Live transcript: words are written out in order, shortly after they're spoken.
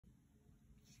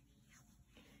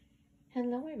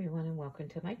Hello everyone and welcome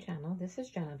to my channel. This is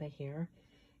Geneva here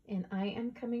and I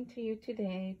am coming to you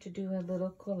today to do a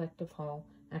little collective haul.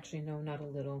 Actually, no, not a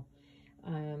little.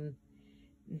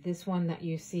 This one that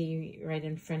you see right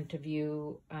in front of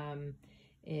you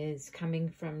is coming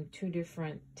from two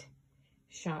different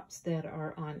shops that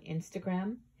are on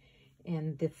Instagram.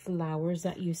 And the flowers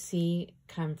that you see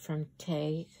come from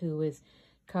Tay, who is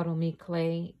Cuddle Me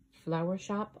Clay Flower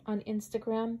Shop on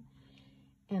Instagram.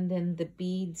 And then the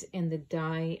beads and the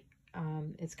dye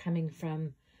is coming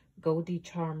from Goldie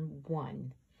Charm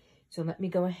 1. So let me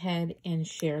go ahead and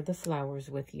share the flowers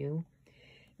with you.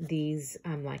 These,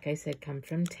 like I said, come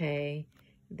from Tay.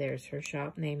 There's her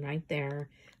shop name right there.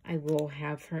 I will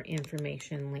have her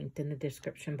information linked in the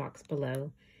description box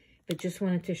below. But just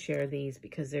wanted to share these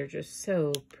because they're just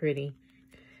so pretty.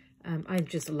 I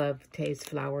just love Tay's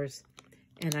flowers.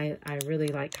 And I really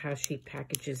like how she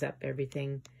packages up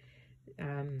everything.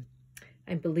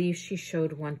 I believe she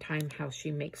showed one time how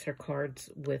she makes her cards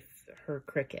with her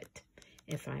Cricut,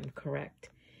 if I'm correct.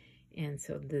 And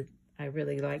so I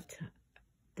really liked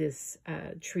this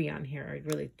tree on here. I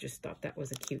really just thought that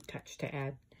was a cute touch to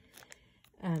add.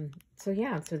 So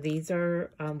yeah, so these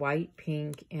are white,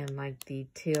 pink, and like the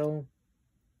teal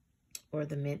or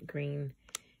the mint green,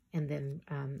 and then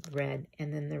red.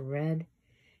 And then the red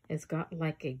has got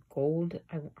like a gold,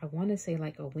 I want to say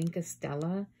like a Winka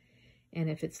Stella. And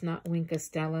if it's not Winka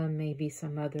Stella, maybe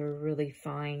some other really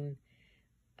fine,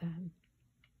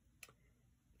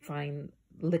 fine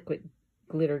liquid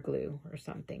glitter glue or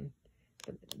something.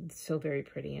 But it's so very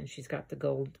pretty. And she's got the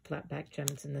gold flat back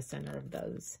gems in the center of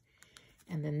those.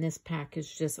 And then this pack is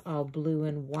just all blue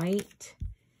and white.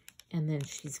 And then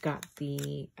she's got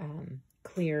the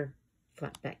clear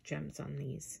flat back gems on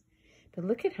these. But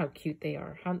look at how cute they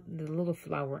are. How the little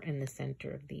flower in the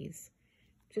center of these.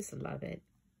 Just love it.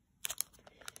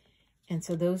 And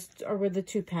so those were the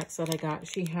two packs that I got.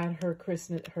 She had her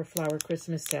flower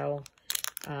Christmas sale,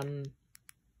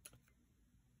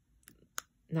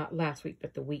 not last week,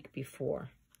 but the week before.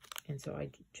 And so I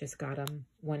just got them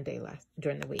one day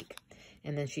during the week.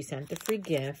 And then she sent a free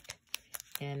gift,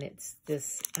 and it's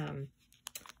this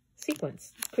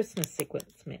Christmas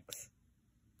sequence mix.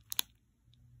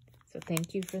 So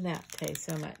thank you for that, Tay,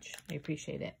 so much. I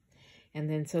appreciate it. And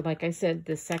then, so like I said,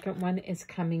 the second one is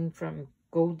coming from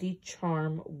Goldie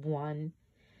Charm 1.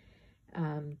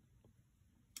 And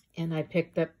I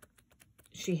picked up,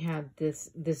 she had this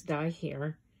die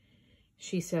here.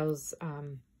 She sells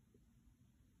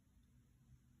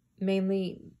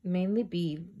mainly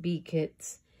bead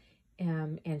kits.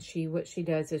 And what she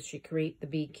does is she creates the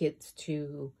bead kits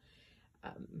to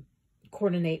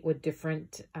coordinate with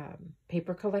different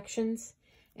paper collections.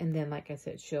 And then, like I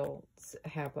said, she'll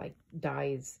have like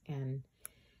dies, and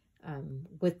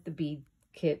with the bead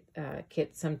kit,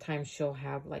 sometimes she'll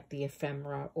have like the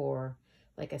ephemera or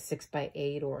like a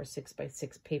 6x8 or a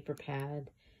 6x6 paper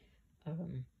pad,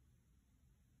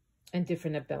 and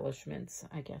different embellishments,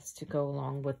 I guess, to go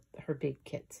along with her big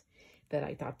kits. But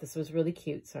I thought this was really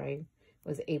cute, so I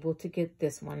was able to get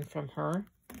this one from her.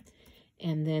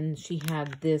 And then she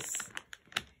had this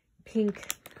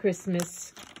pink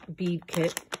Christmas bead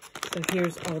kit. So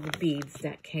here's all the beads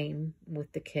that came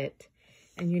with the kit.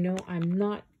 And you know, I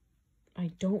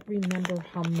don't remember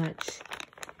how much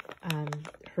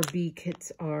her bead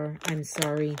kits are. I'm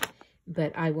sorry,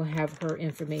 but I will have her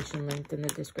information linked in the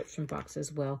description box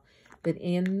as well. But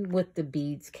in with the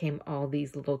beads came all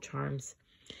these little charms.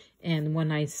 And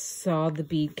when I saw the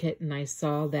bead kit and I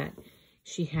saw that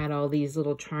she had all these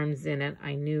little charms in it,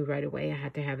 I knew right away I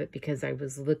had to have it because I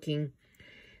was looking.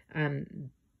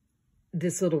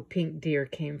 This little pink deer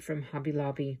came from Hobby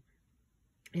Lobby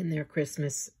in their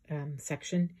Christmas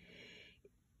section.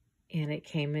 And it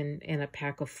came in a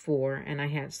pack of 4. And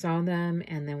I saw them.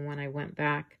 And then when I went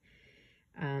back,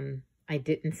 I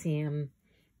didn't see them.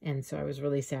 And so I was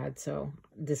really sad. So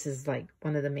this is like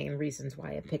one of the main reasons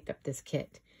why I picked up this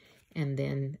kit. And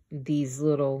then these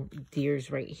little deers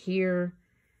right here,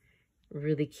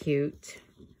 really cute.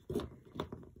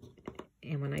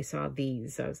 And when I saw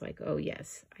these, I was like, oh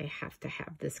yes, I have to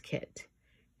have this kit.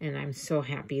 And I'm so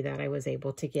happy that I was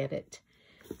able to get it.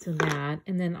 So that,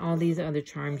 and then all these other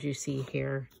charms you see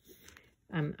here.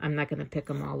 I'm not going to pick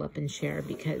them all up and share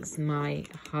because my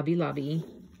Hobby Lobby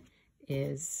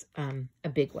is a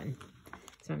big one.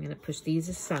 So I'm going to push these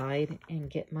aside and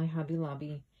get my Hobby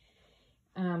Lobby.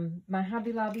 My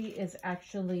Hobby Lobby is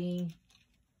actually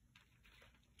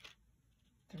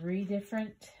 3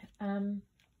 different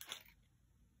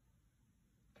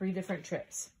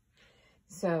trips.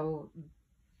 So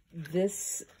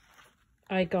this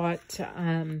I got,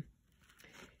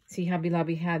 see, Hobby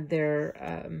Lobby had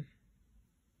their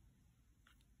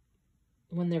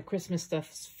when their Christmas stuff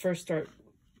first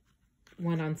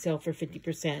went on sale for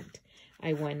 50%,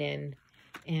 I went in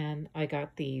and I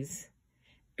got these.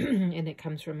 And it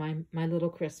comes from my little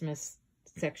Christmas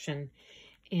section.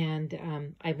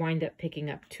 And I wind up picking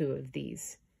up 2 of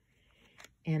these.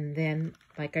 And then,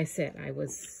 like I said, I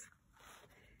was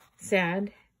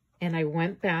sad. And I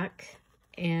went back.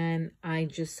 And I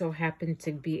just so happened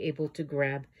to be able to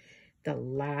grab the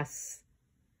last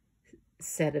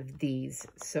set of these.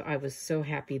 So I was so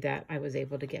happy that I was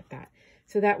able to get that.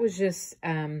 So that was just,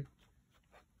 and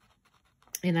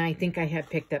I think I had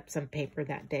picked up some paper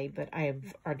that day, but I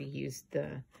have already used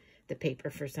the paper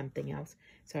for something else.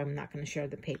 So I'm not going to share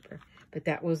the paper. But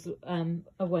that was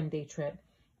a one-day trip.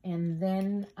 And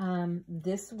then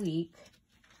this week,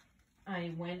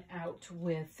 I went out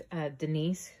with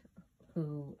Denise,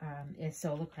 who is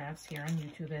Solo Crafts here on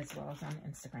YouTube as well as on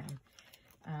Instagram.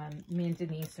 Me and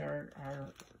Denise are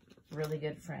really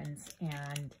good friends,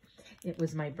 and it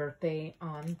was my birthday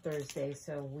on Thursday,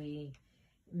 so we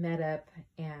met up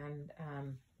and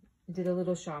did a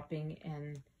little shopping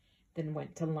and then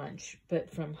went to lunch. But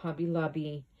from Hobby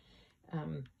Lobby,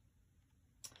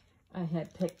 I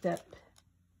had picked up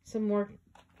some more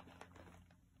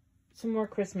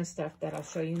Christmas stuff that I'll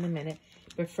show you in a minute.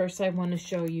 But first I want to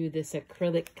show you this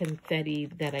acrylic confetti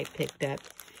that I picked up.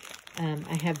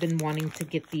 I have been wanting to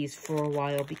get these for a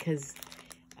while because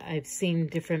I've seen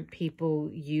different people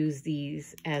use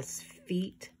these as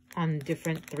feet on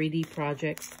different 3D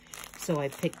projects. So I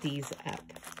picked these up.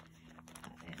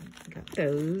 And got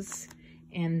those.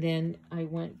 And then I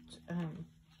went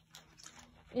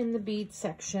in the bead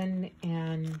section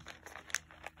and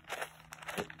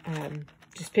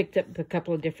just picked up a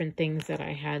couple of different things that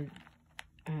I had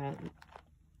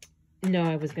know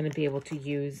I was going to be able to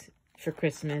use for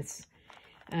Christmas.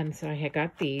 So I had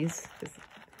got these.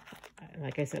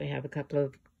 Like I said, I have a couple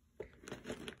of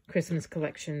Christmas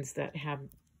collections that have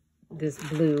this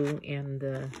blue and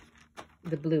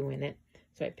the blue in it.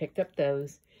 So I picked up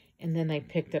those. And then I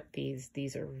picked up these.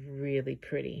 These are really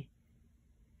pretty.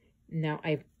 Now,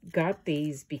 I got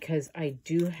these because I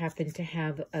do happen to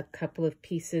have a couple of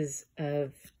pieces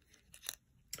of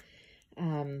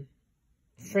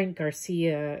Frank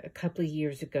Garcia. A couple of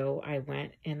years ago, I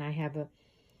went and I have a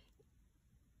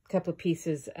couple of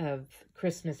pieces of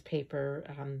Christmas paper,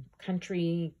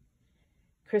 country,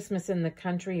 Christmas in the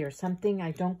country or something.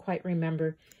 I don't quite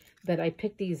remember, but I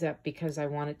picked these up because I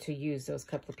wanted to use those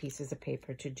couple of pieces of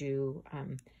paper to do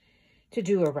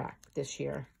a rack this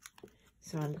year.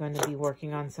 So I'm going to be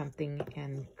working on something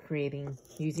and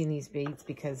using these beads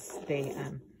because they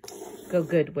go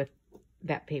good with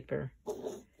that paper.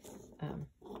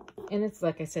 And it's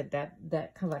like I said,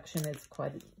 that collection is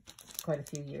quite a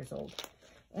few years old.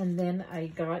 And then I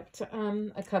got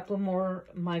a couple more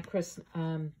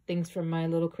things from My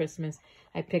Little Christmas.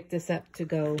 I picked this up to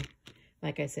go,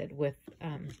 like I said, with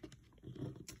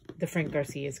the Frank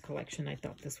Garcia's collection. I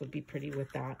thought this would be pretty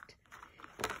with that,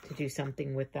 to do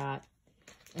something with that.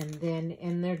 And then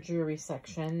in their jewelry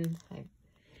section,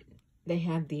 they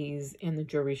had these in the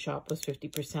jewelry shop, was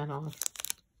 50% off.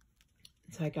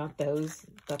 So I got those.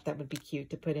 Thought that would be cute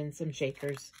to put in some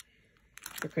shakers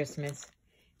for Christmas.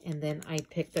 And then I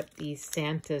picked up these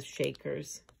Santa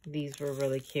shakers. These were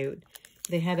really cute.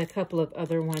 They had a couple of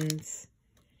other ones,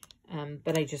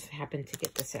 but I just happened to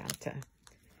get the Santa.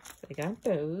 So I got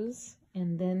those.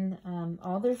 And then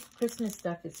all their Christmas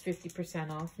stuff is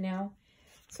 50% off now.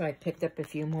 So I picked up a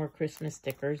few more Christmas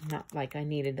stickers. Not like I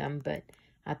needed them, but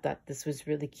I thought this was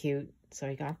really cute. So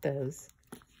I got those.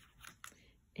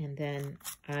 And then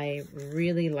I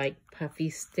really like puffy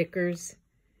stickers.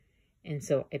 And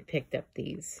so I picked up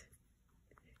these.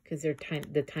 Because they're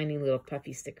the tiny little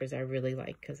puffy stickers I really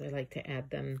like. Because I like to add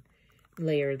them,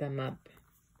 layer them up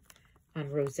on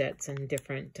rosettes and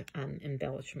different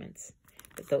embellishments.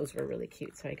 But those were really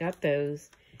cute. So I got those.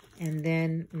 And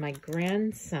then my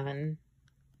grandson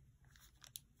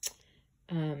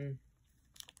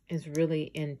is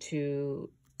really into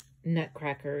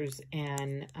nutcrackers,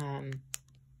 and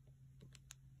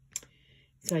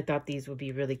so I thought these would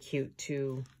be really cute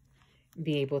to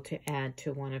be able to add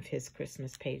to one of his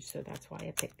Christmas pages, so that's why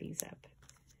I picked these up.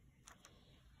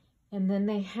 And then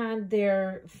they had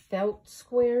their felt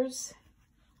squares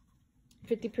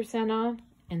 50% off,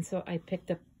 and so I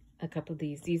picked up a couple of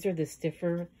these. These are the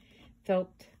stiffer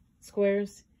felt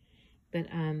squares, but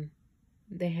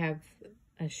they have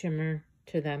a shimmer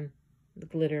to them, the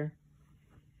glitter.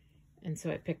 And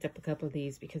so I picked up a couple of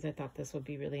these because I thought this would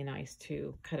be really nice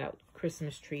to cut out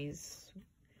Christmas trees,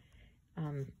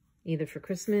 either for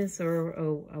Christmas or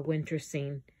a winter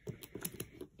scene.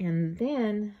 And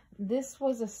then this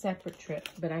was a separate trip,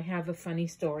 but I have a funny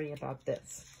story about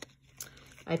this.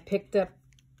 I picked up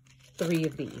 3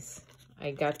 of these.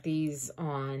 I got these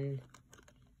on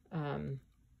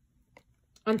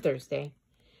Thursday.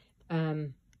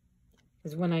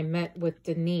 Because when I met with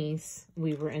Denise,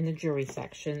 we were in the jewelry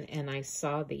section, and I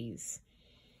saw these.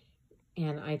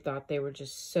 And I thought they were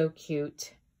just so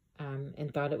cute,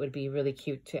 and thought it would be really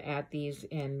cute to add these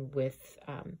in with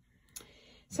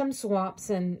some swaps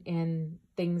and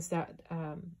things that,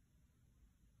 oh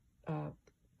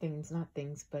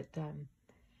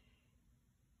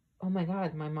my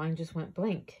God, my mind just went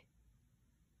blank.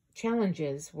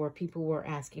 Challenges where people were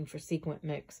asking for sequin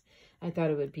mix. I thought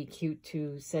it would be cute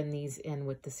to send these in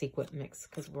with the sequin mix,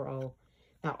 because we're all,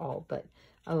 not all, but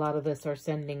a lot of us are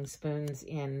sending spoons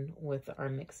in with our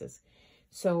mixes.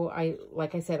 So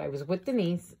like I said, I was with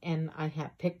Denise, and I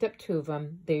had picked up 2 of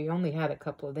them. They only had a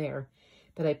couple there,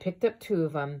 but I picked up 2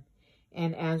 of them.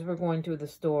 And as we're going through the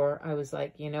store, I was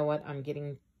like, you know what? I'm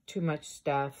getting too much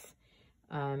stuff.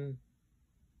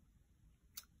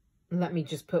 Let me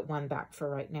just put 1 back for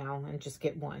right now and just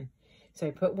get 1. So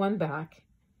I put 1 back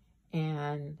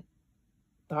and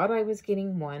thought I was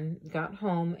getting 1, got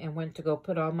home and went to go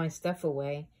put all my stuff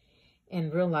away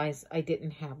and realized I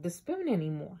didn't have the spoon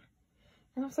anymore.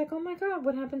 And I was like, oh my God,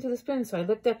 what happened to the spoon? So I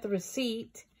looked at the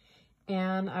receipt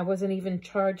and I wasn't even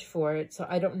charged for it. So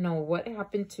I don't know what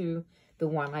happened to the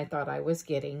one I thought I was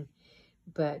getting,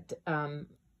 but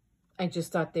I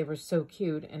just thought they were so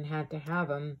cute and had to have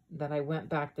them that I went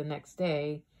back the next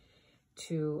day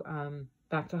to,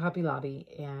 back to Hobby Lobby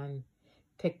and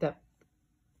picked up,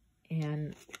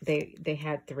 and they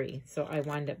had 3. So I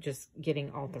wound up just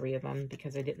getting all 3 of them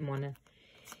because I didn't want to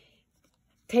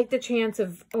take the chance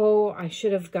of, oh, I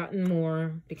should have gotten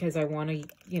more because I want to,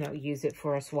 you know, use it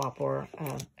for a swap or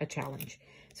a challenge.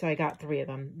 So I got 3 of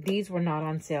them. These were not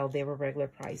on sale. They were regular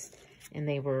price, and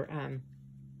they were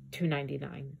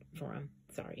 $2.99 for them.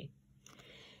 Sorry.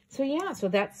 So yeah, so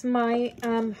that's my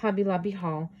Hobby Lobby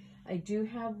haul. I do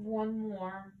have one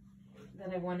more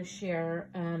that I want to share.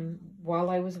 While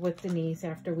I was with Denise,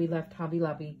 after we left Hobby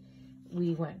Lobby,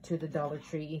 we went to the Dollar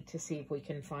Tree to see if we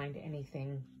can find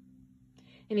anything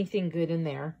good in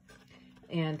there.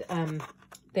 And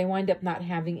they wind up not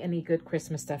having any good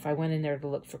Christmas stuff. I went in there to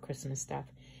look for Christmas stuff.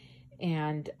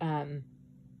 And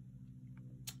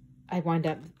I wound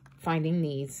up finding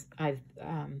these. I'm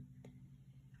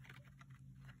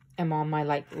on my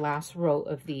last row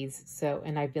of these. So,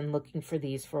 and I've been looking for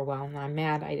these for a while, and I'm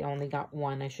mad I only got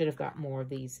 1. I should have got more of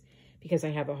these because I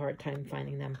have a hard time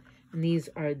finding them. And these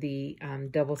are the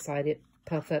double-sided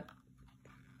puff-up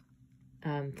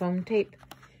foam tape.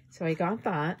 So I got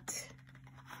that.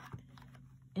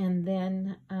 And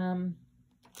then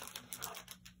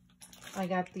I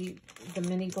got the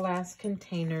mini glass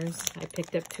containers. I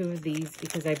picked up 2 of these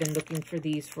because I've been looking for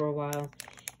these for a while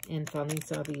and finally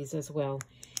saw these as well.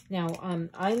 Now,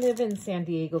 I live in San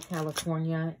Diego,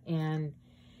 California, and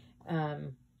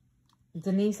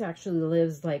Denise actually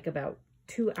lives like about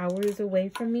 2 hours away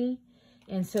from me.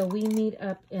 And so we meet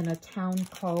up in a town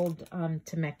called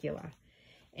Temecula.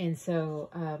 And so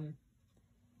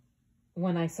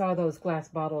when I saw those glass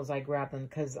bottles, I grabbed them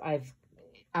because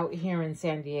out here in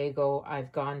San Diego,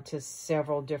 I've gone to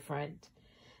several different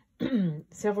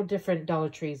Dollar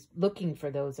Trees looking for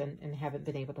those and haven't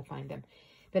been able to find them.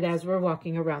 But as we're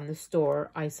walking around the store,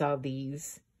 I saw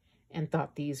these and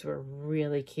thought these were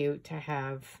really cute to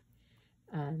have.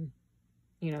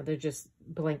 You know, they're just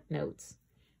blank notes.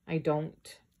 I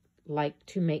don't like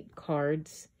to make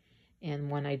cards, and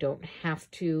when I don't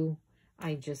have to,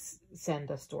 I just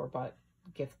send a store-bought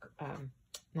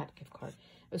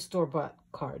a store-bought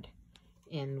card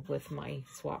in with my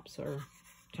swaps or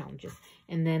challenges.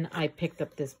 And then I picked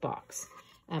up this box.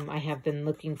 I have been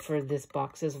looking for this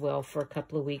box as well for a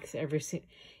couple of weeks. Ever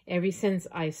since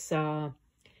I saw,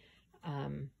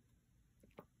 oh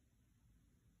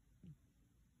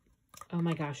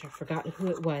my gosh, I forgot who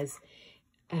it was.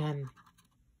 I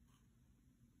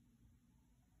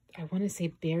want to say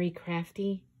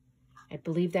Crafty. I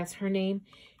believe that's her name.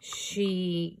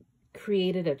 She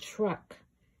created a truck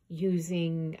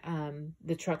using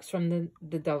the trucks from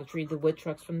the Dollar Tree, the wood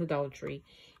trucks from the Dollar Tree,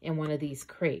 in one of these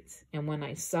crates. And when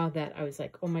I saw that, I was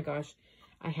like, oh my gosh,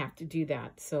 I have to do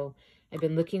that. So I've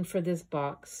been looking for this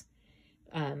box.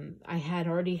 I had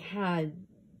already had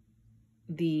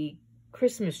the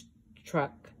Christmas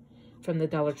truck from the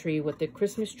Dollar Tree with the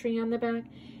Christmas tree on the back.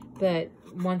 But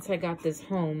once I got this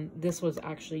home, this was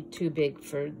actually too big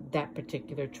for that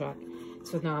particular truck.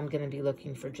 So now I'm going to be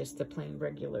looking for just the plain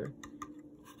regular,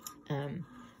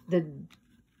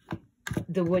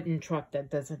 the wooden truck that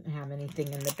doesn't have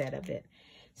anything in the bed of it.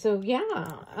 So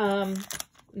yeah,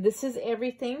 this is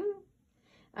everything.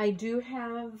 I do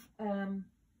have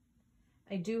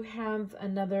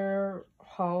another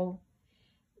haul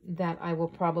that I will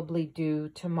probably do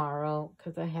tomorrow,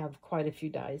 because I have quite a few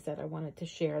dies that I wanted to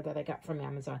share that I got from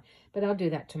Amazon. But I'll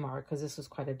do that tomorrow because this was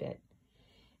quite a bit.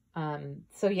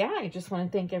 So yeah, I just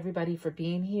want to thank everybody for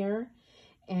being here.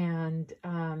 And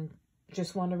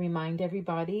just want to remind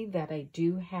everybody that I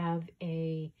do have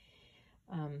a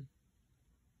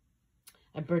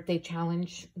birthday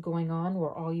challenge going on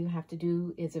where all you have to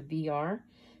do is a VR.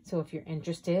 So if you're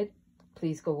interested,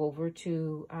 please go over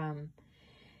to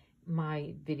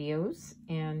my videos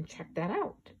and check that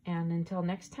out. And until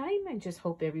next time, I just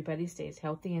hope everybody stays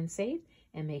healthy and safe,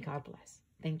 and may God bless.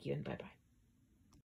 Thank you, and bye-bye.